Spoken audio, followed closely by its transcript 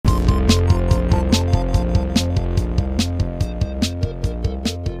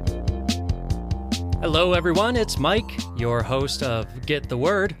Hello, everyone. It's Mike, your host of Get the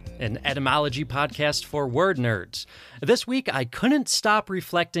Word, an etymology podcast for word nerds. This week, I couldn't stop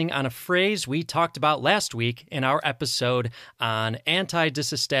reflecting on a phrase we talked about last week in our episode on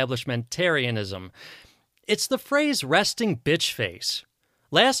anti-disestablishmentarianism. It's the phrase resting bitch face.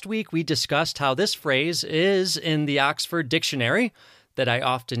 Last week, we discussed how this phrase is in the Oxford Dictionary that I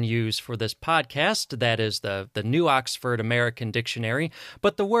often use for this podcast. That is the New Oxford American Dictionary.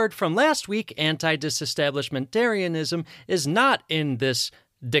 But the word from last week, anti-disestablishmentarianism, is not in this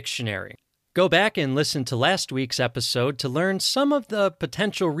dictionary. Go back and listen to last week's episode to learn some of the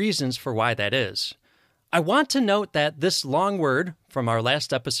potential reasons for why that is. I want to note that this long word from our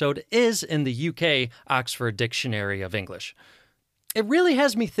last episode is in the UK Oxford Dictionary of English. It really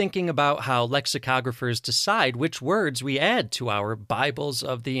has me thinking about how lexicographers decide which words we add to our Bibles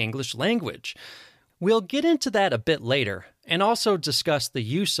of the English language. We'll get into that a bit later, and also discuss the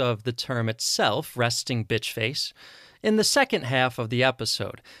use of the term itself, resting bitch face, in the second half of the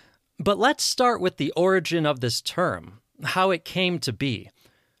episode. But let's start with the origin of this term, how it came to be.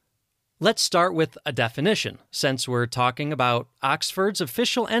 Let's start with a definition. Since we're talking about Oxford's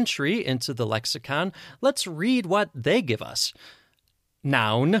official entry into the lexicon, let's read what they give us.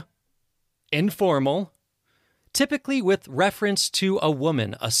 Noun, informal, typically with reference to a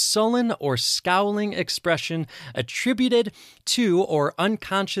woman, a sullen or scowling expression attributed to or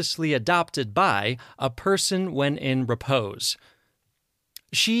unconsciously adopted by a person when in repose.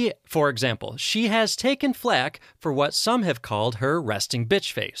 She, for example, she has taken flack for what some have called her resting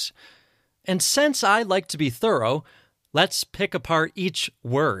bitch face. And since I like to be thorough, let's pick apart each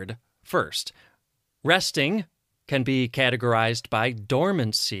word first. Resting can be categorized by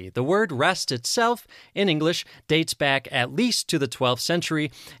dormancy. The word rest itself in English dates back at least to the 12th century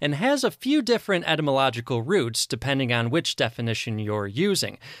and has a few different etymological roots depending on which definition you're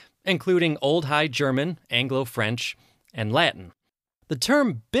using, including Old High German, Anglo-French, and Latin. The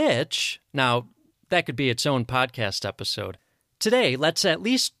term bitch, now that could be its own podcast episode. Today, let's at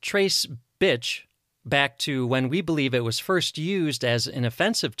least trace bitch back to when we believe it was first used as an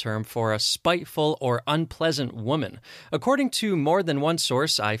offensive term for a spiteful or unpleasant woman. According to more than one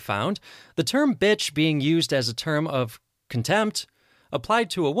source I found, the term bitch being used as a term of contempt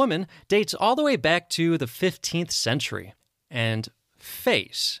applied to a woman dates all the way back to the 15th century. And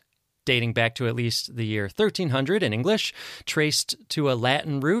face, dating back to at least the year 1300 in English, traced to a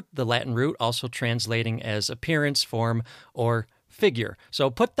Latin root, the Latin root also translating as appearance, form, or figure. So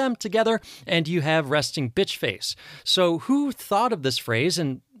put them together and you have resting bitch face. So who thought of this phrase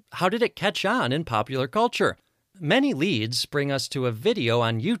and how did it catch on in popular culture? Many leads bring us to a video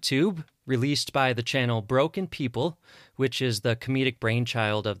on YouTube released by the channel Broken People, which is the comedic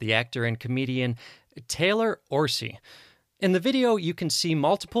brainchild of the actor and comedian Taylor Orsi. In the video, you can see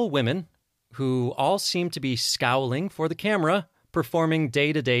multiple women who all seem to be scowling for the camera, performing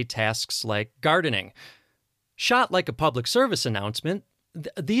day-to-day tasks like gardening. Shot like a public service announcement,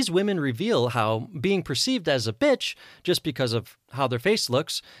 these women reveal how being perceived as a bitch, just because of how their face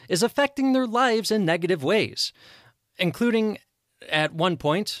looks, is affecting their lives in negative ways, including, at one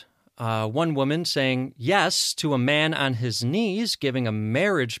point, one woman saying yes to a man on his knees giving a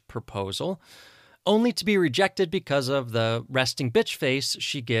marriage proposal, only to be rejected because of the resting bitch face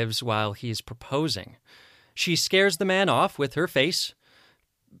she gives while he's proposing. She scares the man off with her face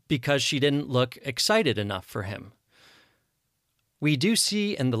because she didn't look excited enough for him. We do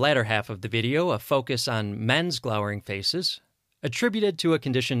see in the latter half of the video a focus on men's glowering faces, attributed to a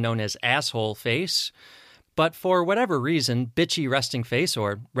condition known as asshole face, but for whatever reason, bitchy resting face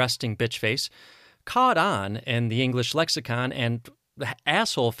or resting bitch face caught on in the English lexicon and the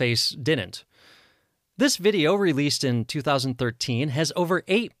asshole face didn't. This video, released in 2013, has over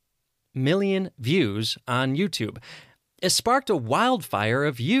 8 million views on YouTube. It sparked a wildfire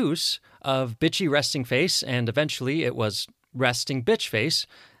of use of bitchy resting face, and eventually it was resting bitch face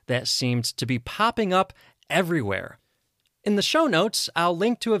that seemed to be popping up everywhere. In the show notes, I'll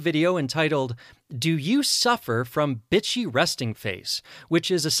link to a video entitled, Do You Suffer from Bitchy Resting Face?, which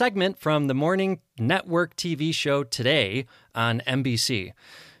is a segment from the morning network TV show Today on NBC,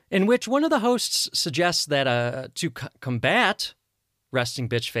 in which one of the hosts suggests that to combat resting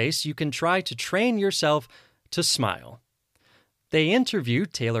bitch face, you can try to train yourself to smile. They interview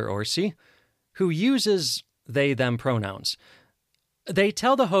Taylor Orsi, who uses they-them pronouns. They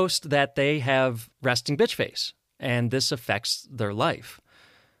tell the host that they have resting bitch face, and this affects their life,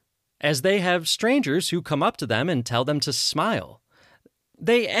 as they have strangers who come up to them and tell them to smile.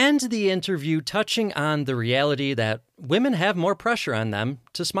 They end the interview touching on the reality that women have more pressure on them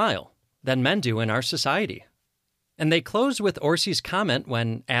to smile than men do in our society. And they close with Orsi's comment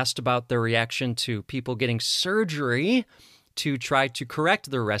when asked about their reaction to people getting surgery to try to correct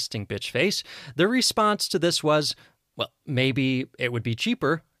their resting bitch face. Their response to this was, well, maybe it would be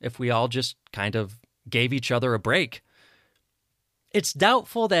cheaper if we all just kind of gave each other a break. It's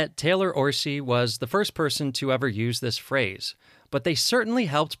doubtful that Taylor Orsi was the first person to ever use this phrase, but they certainly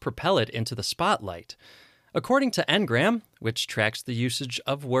helped propel it into the spotlight. According to Ngram, which tracks the usage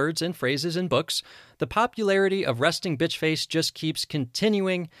of words and phrases in books, the popularity of resting bitch face just keeps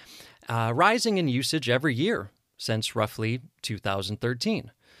continuing, rising in usage every year since roughly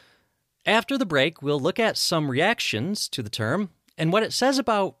 2013. After the break, we'll look at some reactions to the term and what it says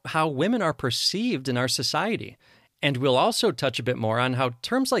about how women are perceived in our society. And we'll also touch a bit more on how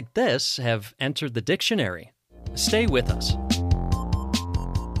terms like this have entered the dictionary. Stay with us.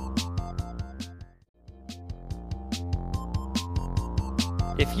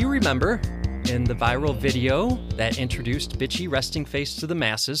 If you remember, in the viral video that introduced bitchy resting face to the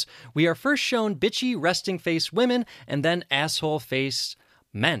masses, we are first shown bitchy resting face women and then asshole face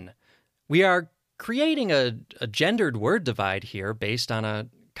men. We are creating a gendered word divide here based on a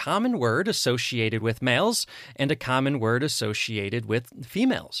common word associated with males and a common word associated with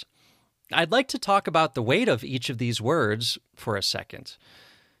females. I'd like to talk about the weight of each of these words for a second.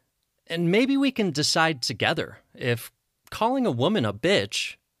 And maybe we can decide together if calling a woman a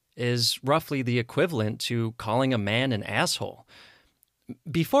bitch is roughly the equivalent to calling a man an asshole.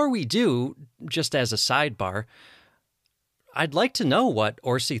 Before we do, just as a sidebar, I'd like to know what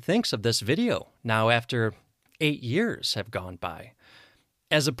Orsi thinks of this video now after 8 years have gone by.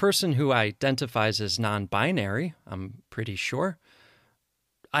 As a person who identifies as non-binary, I'm pretty sure,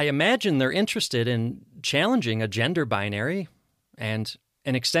 I imagine they're interested in challenging a gender binary and,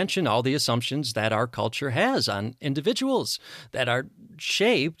 in extension, all the assumptions that our culture has on individuals that are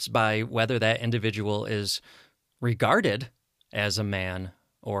shaped by whether that individual is regarded as a man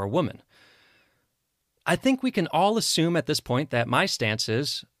or a woman. I think we can all assume at this point that my stance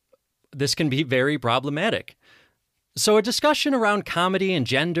is this can be very problematic. So a discussion around comedy and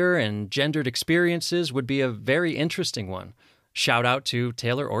gendered experiences would be a very interesting one. Shout out to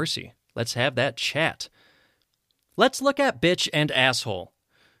Taylor Orsi. Let's have that chat. Let's look at bitch and asshole.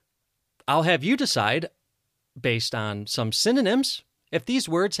 I'll have you decide, based on some synonyms, if these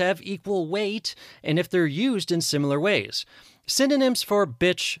words have equal weight and if they're used in similar ways. Synonyms for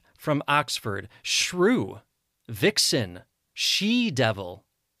bitch from Oxford: shrew, vixen, she-devil,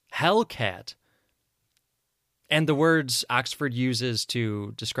 hellcat. And the words Oxford uses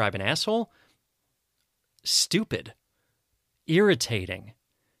to describe an asshole: stupid, irritating,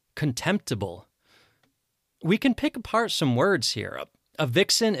 contemptible. We can pick apart some words here. A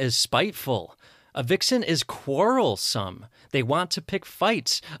vixen is spiteful. A vixen is quarrelsome. They want to pick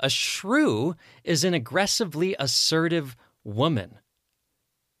fights. A shrew is an aggressively assertive woman.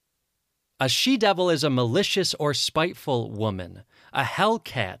 A she-devil is a malicious or spiteful woman. A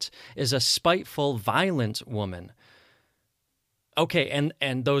hellcat is a spiteful, violent woman. Okay,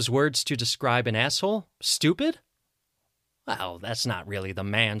 and those words to describe an asshole? Stupid? Well, that's not really the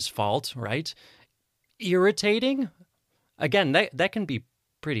man's fault, right? Irritating? Again, that can be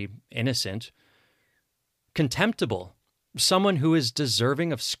pretty innocent. Contemptible? Someone who is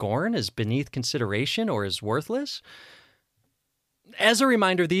deserving of scorn, is beneath consideration, or is worthless? As a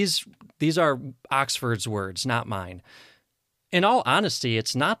reminder, these are Oxford's words, not mine. In all honesty,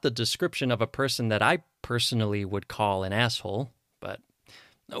 it's not the description of a person that I personally would call an asshole, but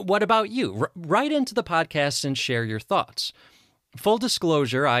what about you? Write into the podcast and share your thoughts. Full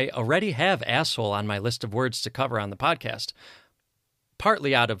disclosure, I already have asshole on my list of words to cover on the podcast,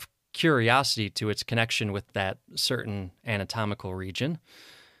 partly out of curiosity to its connection with that certain anatomical region.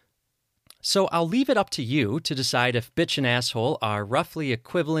 So I'll leave it up to you to decide if bitch and asshole are roughly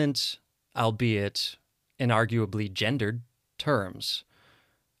equivalent, albeit inarguably gendered, terms.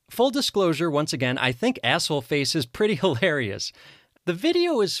 Full disclosure, once again, I think asshole face is pretty hilarious. The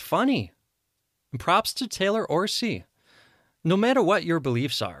video is funny. Props to Taylor Orsi. No matter what your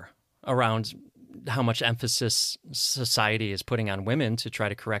beliefs are around how much emphasis society is putting on women to try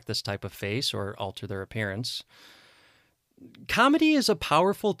to correct this type of face or alter their appearance, comedy is a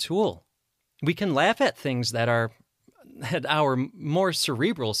powerful tool. We can laugh at things that our more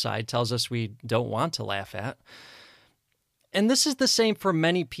cerebral side tells us we don't want to laugh at. And this is the same for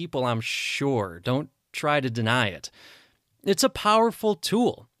many people, I'm sure. Don't try to deny it. It's a powerful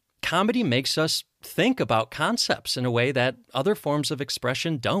tool. Comedy makes us think about concepts in a way that other forms of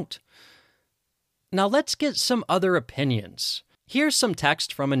expression don't. Now let's get some other opinions. Here's some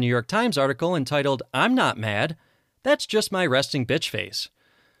text from a New York Times article entitled, "I'm Not Mad. That's Just My Resting Bitch Face."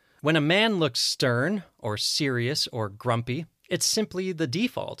 When a man looks stern or serious or grumpy, it's simply the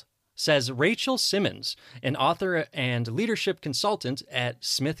default, says Rachel Simmons, an author and leadership consultant at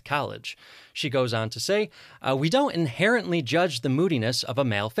Smith College. She goes on to say, we don't inherently judge the moodiness of a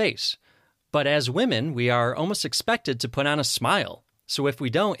male face, but as women, we are almost expected to put on a smile. So if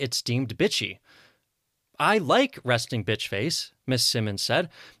we don't, it's deemed bitchy. I like resting bitch face, Miss Simmons said.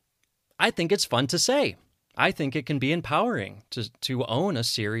 I think it's fun to say. I think it can be empowering to own a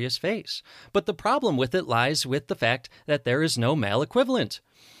serious face. But the problem with it lies with the fact that there is no male equivalent.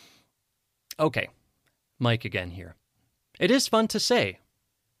 Okay, Mike again here. It is fun to say,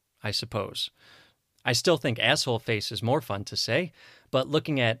 I suppose. I still think asshole face is more fun to say, but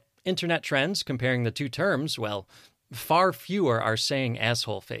looking at internet trends comparing the two terms, well, far fewer are saying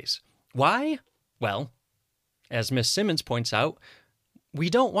asshole face. Why? Well, as Miss Simmons points out, we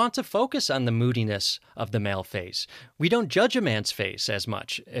don't want to focus on the moodiness of the male face. We don't judge a man's face as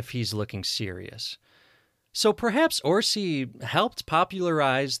much if he's looking serious. So perhaps Orsi helped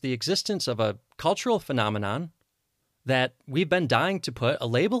popularize the existence of a cultural phenomenon that we've been dying to put a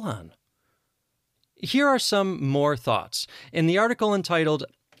label on. Here are some more thoughts. In the article entitled,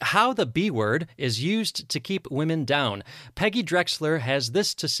 How the B Word is Used to Keep Women Down, Peggy Drexler has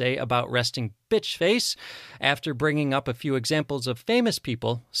this to say about resting bitch face after bringing up a few examples of famous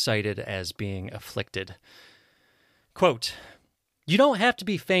people cited as being afflicted. Quote, you don't have to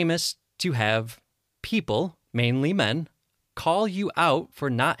be famous to have people, mainly men, call you out for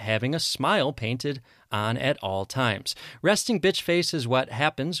not having a smile painted on at all times. Resting bitch face is what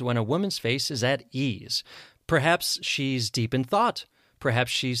happens when a woman's face is at ease. Perhaps she's deep in thought.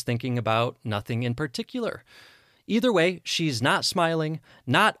 Perhaps she's thinking about nothing in particular. Either way, she's not smiling,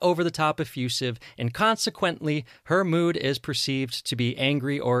 not over-the-top effusive, and consequently, her mood is perceived to be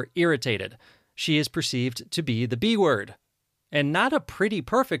angry or irritated. She is perceived to be the B word. And not a pretty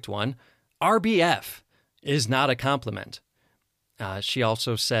perfect one. RBF is not a compliment. She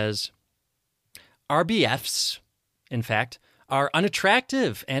also says, RBFs, in fact, are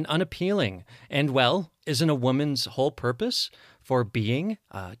unattractive and unappealing. And, well, isn't a woman's whole purpose for being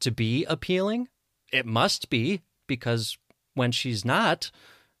to be appealing? It must be, because when she's not,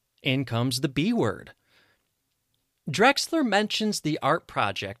 in comes the B word. Drexler mentions the art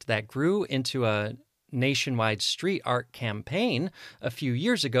project that grew into a nationwide street art campaign a few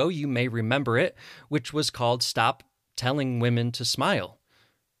years ago. You may remember it, which was called Stop Telling Women to Smile.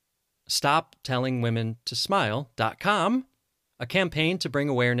 StopTellingWomenToSmile.com, a campaign to bring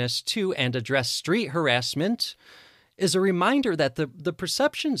awareness to and address street harassment, is a reminder that the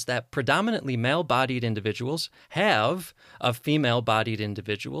perceptions that predominantly male-bodied individuals have of female-bodied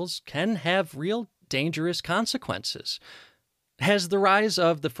individuals can have real dangerous consequences. Has the rise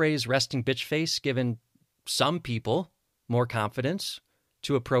of the phrase resting bitch face given some people more confidence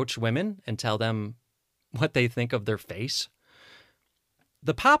to approach women and tell them what they think of their face?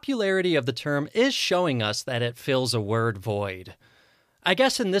 The popularity of the term is showing us that it fills a word void. I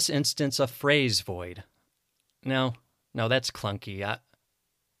guess in this instance, a phrase void. No, that's clunky.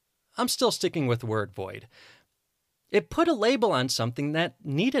 I'm still sticking with word void. It put a label on something that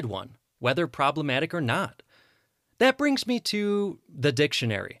needed one, whether problematic or not. That brings me to the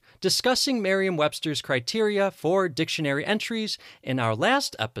dictionary. Discussing Merriam-Webster's criteria for dictionary entries in our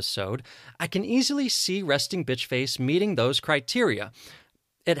last episode, I can easily see resting bitch face meeting those criteria.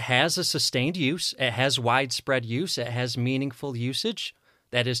 It has a sustained use, it has widespread use, it has meaningful usage.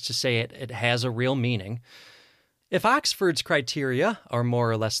 That is to say, it has a real meaning. If Oxford's criteria are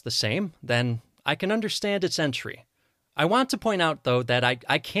more or less the same, then I can understand its entry. I want to point out, though, that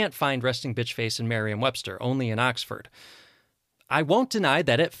I can't find resting bitch face in Merriam-Webster, only in Oxford. I won't deny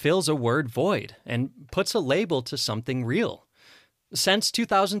that it fills a word void and puts a label to something real. Since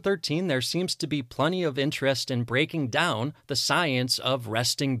 2013, there seems to be plenty of interest in breaking down the science of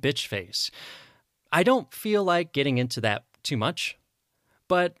resting bitch face. I don't feel like getting into that too much,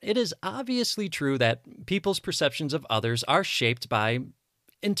 but it is obviously true that people's perceptions of others are shaped by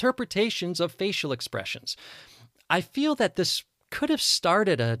interpretations of facial expressions. I feel that this could have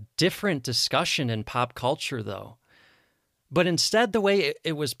started a different discussion in pop culture, though. But instead, the way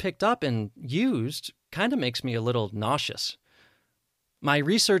it was picked up and used kind of makes me a little nauseous. My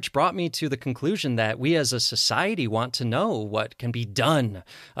research brought me to the conclusion that we as a society want to know what can be done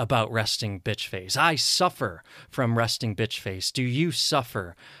about resting bitch face. I suffer from resting bitch face. Do you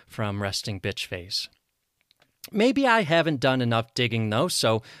suffer from resting bitch face? Maybe I haven't done enough digging, though,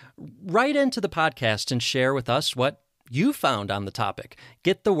 so write into the podcast and share with us what you found on the topic.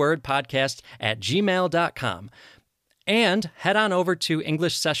 GetTheWordPodcast@gmail.com. And head on over to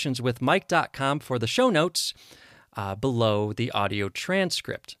EnglishSessionsWithMike.com for the show notes below the audio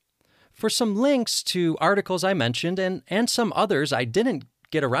transcript. for some links to articles I mentioned and some others I didn't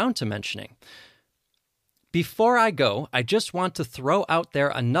get around to mentioning. Before I go, I just want to throw out there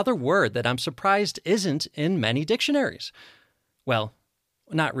another word that I'm surprised isn't in many dictionaries. Well,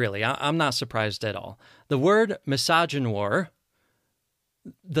 not really. I'm not surprised at all. The word misogynoir,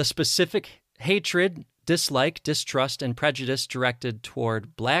 the specific hatred, dislike, distrust, and prejudice directed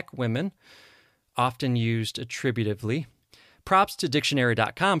toward black women, often used attributively. Props to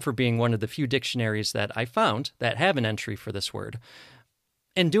dictionary.com for being one of the few dictionaries that I found that have an entry for this word.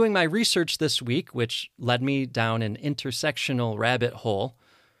 In doing my research this week, which led me down an intersectional rabbit hole,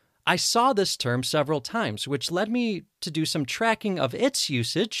 I saw this term several times, which led me to do some tracking of its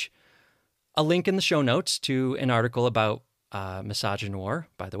usage. A link in the show notes to an article about misogynoir,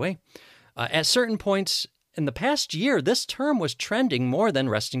 by the way. At certain points in the past year, this term was trending more than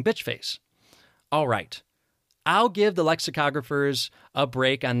resting bitch face. All right, I'll give the lexicographers a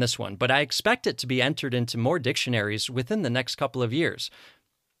break on this one, but I expect it to be entered into more dictionaries within the next couple of years.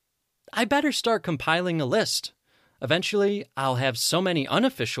 I better start compiling a list. Eventually, I'll have so many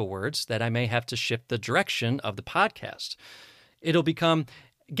unofficial words that I may have to shift the direction of the podcast. It'll become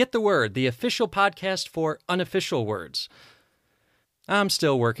Get the Word, the official podcast for unofficial words. I'm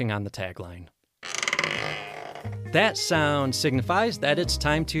still working on the tagline. That sound signifies that it's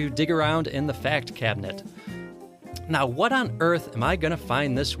time to dig around in the fact cabinet. Now, what on earth am I going to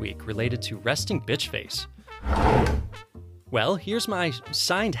find this week related to resting bitch face? Well, here's my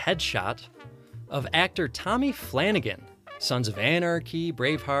signed headshot of actor Tommy Flanagan, Sons of Anarchy,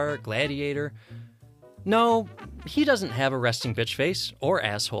 Braveheart, Gladiator. No, he doesn't have a resting bitch face or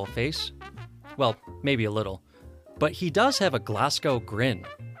asshole face. Well, maybe a little. But he does have a Glasgow grin,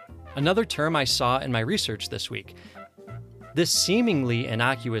 another term I saw in my research this week. This seemingly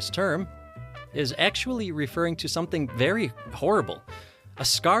innocuous term is actually referring to something very horrible. A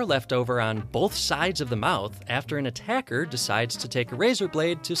scar left over on both sides of the mouth after an attacker decides to take a razor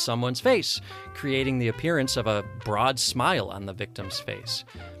blade to someone's face, creating the appearance of a broad smile on the victim's face.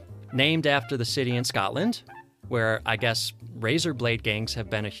 Named after the city in Scotland, where I guess razor blade gangs have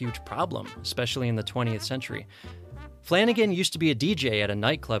been a huge problem, especially in the 20th century. Flanagan used to be a DJ at a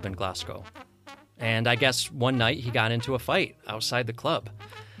nightclub in Glasgow, and I guess one night he got into a fight outside the club.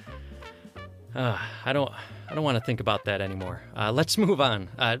 I don't want to think about that anymore. Let's move on.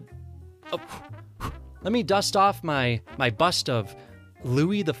 Let me dust off my bust of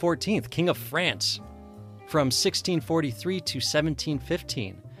Louis XIV, King of France, from 1643 to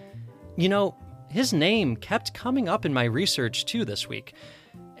 1715. You know, his name kept coming up in my research too this week,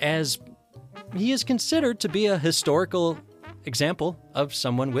 as he is considered to be a historical example of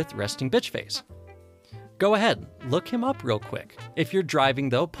someone with resting bitch face. Go ahead, look him up real quick. If you're driving,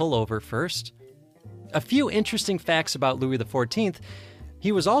 though, pull over first. A few interesting facts about Louis XIV.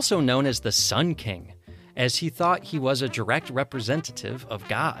 He was also known as the Sun King, as he thought he was a direct representative of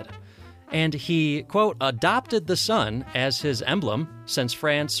God. And he, quote, adopted the sun as his emblem since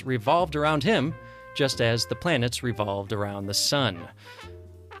France revolved around him, just as the planets revolved around the sun.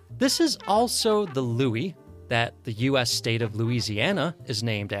 This is also the Louis that the U.S. state of Louisiana is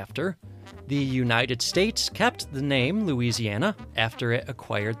named after. The United States kept the name Louisiana after it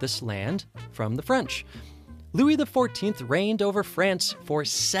acquired this land from the French. Louis XIV reigned over France for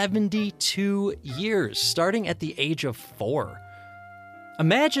 72 years, starting at the age of 4.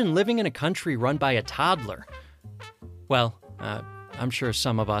 Imagine living in a country run by a toddler. Well, I'm sure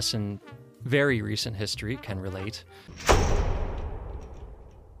some of us in very recent history can relate.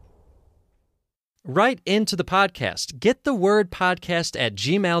 Right into the podcast. Get the word podcast at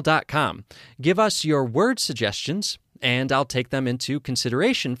gmail.com. Give us your word suggestions, and I'll take them into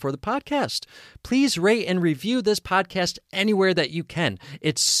consideration for the podcast. Please rate and review this podcast anywhere that you can.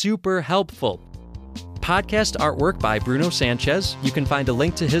 It's super helpful. Podcast artwork by Bruno Sanchez. You can find a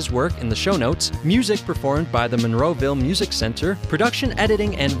link to his work in the show notes. Music performed by the Monroeville Music Center. Production,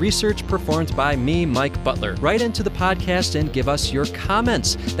 editing, and research performed by me, Mike Butler. Write into the podcast and give us your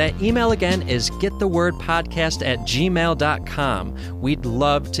comments. That email again is getthewordpodcast@gmail.com. We'd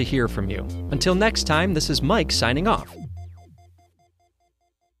love to hear from you. Until next time, this is Mike signing off.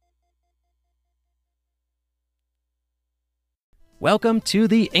 Welcome to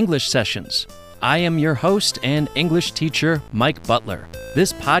the English Sessions. I am your host and English teacher, Mike Butler.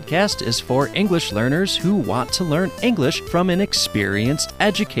 This podcast is for English learners who want to learn English from an experienced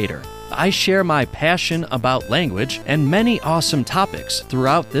educator. I share my passion about language and many awesome topics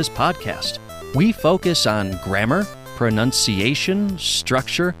throughout this podcast. We focus on grammar, pronunciation,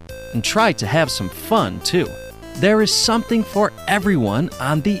 structure, and try to have some fun too. There is something for everyone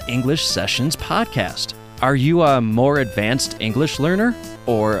on the English Sessions podcast. Are you a more advanced English learner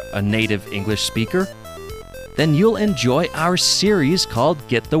or a native English speaker? Then you'll enjoy our series called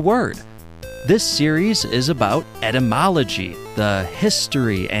Get the Word. This series is about etymology, the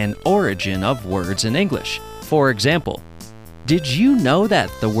history and origin of words in English. For example, did you know that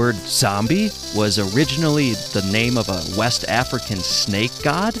the word zombie was originally the name of a West African snake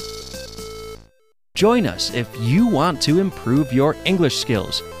god? Join us if you want to improve your English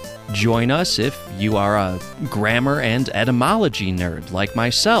skills. Join us if you are a grammar and etymology nerd like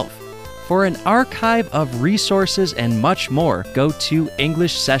myself. For an archive of resources and much more, go to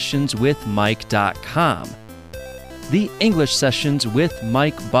EnglishSessionsWithMike.com. The English Sessions with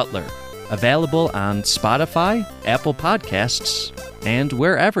Mike Butler, available on Spotify, Apple Podcasts, and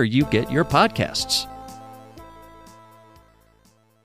wherever you get your podcasts.